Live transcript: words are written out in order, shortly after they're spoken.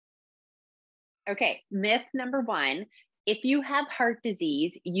Okay, myth number one, if you have heart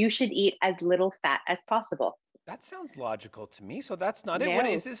disease, you should eat as little fat as possible. That sounds logical to me. So that's not it. What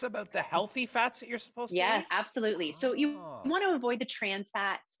is No. this about the healthy fats that you're supposed to Yes, eat? absolutely. So you Oh. want to avoid the trans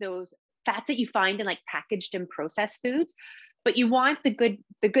fats, those fats that you find in like packaged and processed foods, but you want the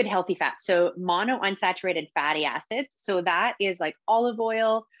good healthy fats. So monounsaturated fatty acids. So that is like olive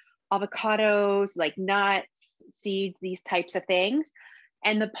oil, avocados, like nuts, seeds, these types of things.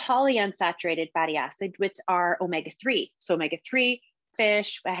 And the polyunsaturated fatty acid, which are omega 3. So omega 3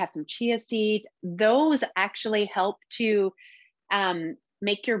 fish, I have some chia seeds. Those actually help to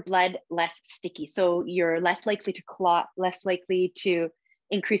make your blood less sticky. So you're less likely to clot, less likely to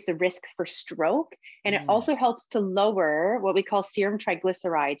increase the risk for stroke. And it Mm. also helps to lower what we call serum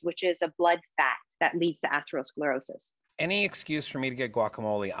triglycerides, which is a blood fat that leads to atherosclerosis. Any excuse for me to get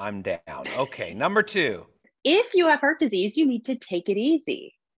guacamole, I'm down. Okay, number two. If you have heart disease, you need to take it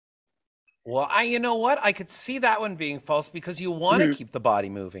easy. Well, you know what? I could see that one being false because you want to Mhm. keep the body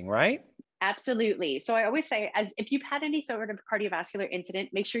moving, right? Absolutely. So I always say, as if you've had any sort of cardiovascular incident,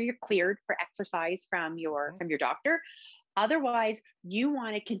 make sure you're cleared for exercise from your Mhm. from your doctor. Otherwise, you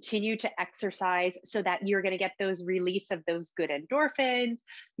want to continue to exercise so that you're going to get those release of those good endorphins.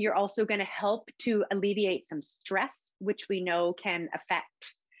 You're also going to help to alleviate some stress, which we know can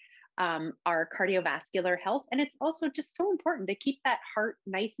affect our cardiovascular health. And it's also just so important to keep that heart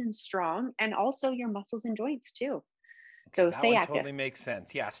nice and strong and also your muscles and joints too. Okay, So that stay one active. totally makes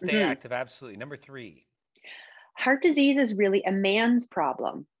sense. Yeah, stay Mhm. active. Absolutely. Number three. Heart disease is really a man's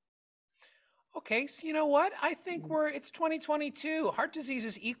problem. Okay, so you know what? I think it's 2022. Heart disease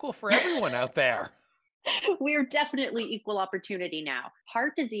is equal for everyone out there. We're definitely equal opportunity now.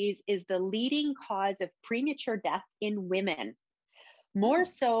 Heart disease is the leading cause of premature death in women, more Hmm.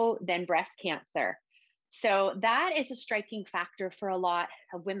 so than breast cancer. So that is a striking factor for a lot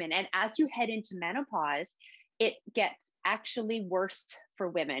of women. And as you head into menopause, it gets actually worse for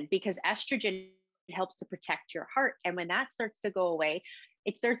women because estrogen helps to protect your heart. And when that starts to go away,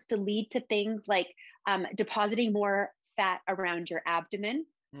 it starts to lead to things like depositing more fat around your abdomen,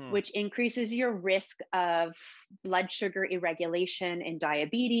 Hmm. which increases your risk of blood sugar irregulation and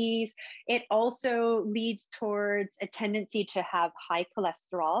diabetes. It also leads towards a tendency to have high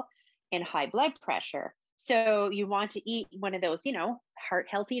cholesterol and high blood pressure. So you want to eat one of those, heart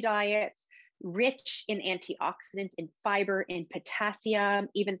healthy diets, rich in antioxidants, in fiber, in potassium,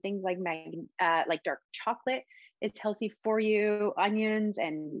 even things like dark chocolate is healthy for you, onions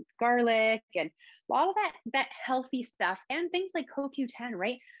and garlic and all of that healthy stuff, and things like CoQ10,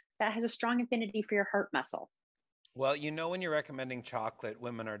 right? That has a strong affinity for your heart muscle. Well, when you're recommending chocolate,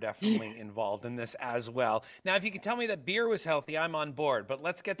 women are definitely involved in this as well. Now, if you can tell me that beer was healthy, I'm on board. But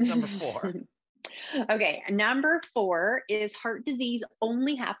let's get to number four. Okay, number 4 is heart disease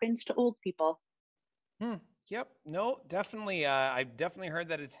only happens to old people. Hmm. Yep. No, definitely. I've definitely heard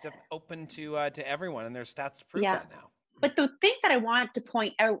that it's open to everyone, and there's stats to prove Yeah. that now. But the thing that I want to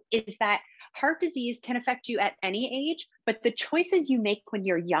point out is that heart disease can affect you at any age, but the choices you make when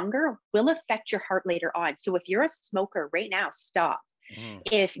you're younger will affect your heart later on. So if you're a smoker right now, stop. Mhm.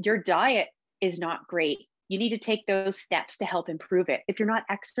 If your diet is not great, you need to take those steps to help improve it. If you're not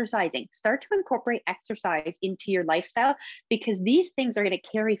exercising, start to incorporate exercise into your lifestyle because these things are going to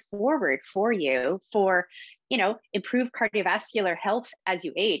carry forward for you for, improved cardiovascular health as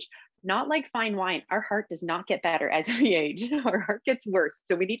you age. Not like fine wine. Our heart does not get better as we age. Our heart gets worse.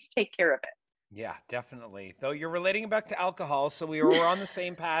 So we need to take care of Yeah, definitely. Though you're relating it back to alcohol, so we're on the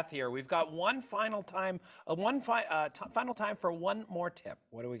same path here. We've got one final time, final time for one more tip.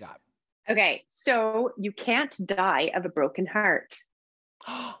 What do we got? it. Okay. So you can't die of a broken heart.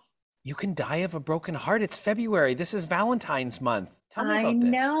 You can die of a broken heart. It's February. This is Valentine's month. Tell me I about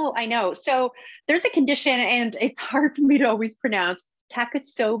this. know, I know. So there's a condition, and it's hard for me to always pronounce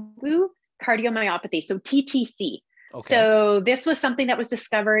Takotsubo cardiomyopathy, so TTC. Okay. So this was something that was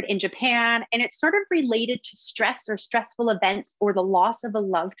discovered in Japan, and it's sort of related to stress or stressful events or the loss of a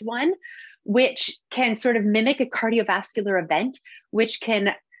loved one, which can sort of mimic a cardiovascular event, which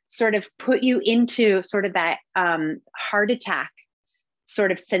can sort of put you into sort of that heart attack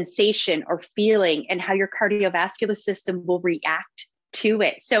sort of sensation or feeling and how your cardiovascular system will react to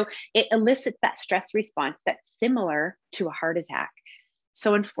it. So it elicits that stress response that's similar to a heart attack.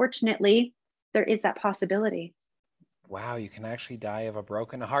 So unfortunately, there is that possibility. Wow, you can actually die of a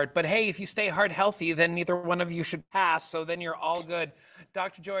broken heart. But hey, if you stay heart healthy, then neither one of you should pass. So then you're all good.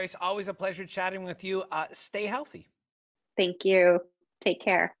 Dr. Joyce, always a pleasure chatting with you. Stay healthy. Thank you. Take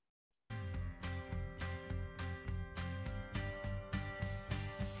care.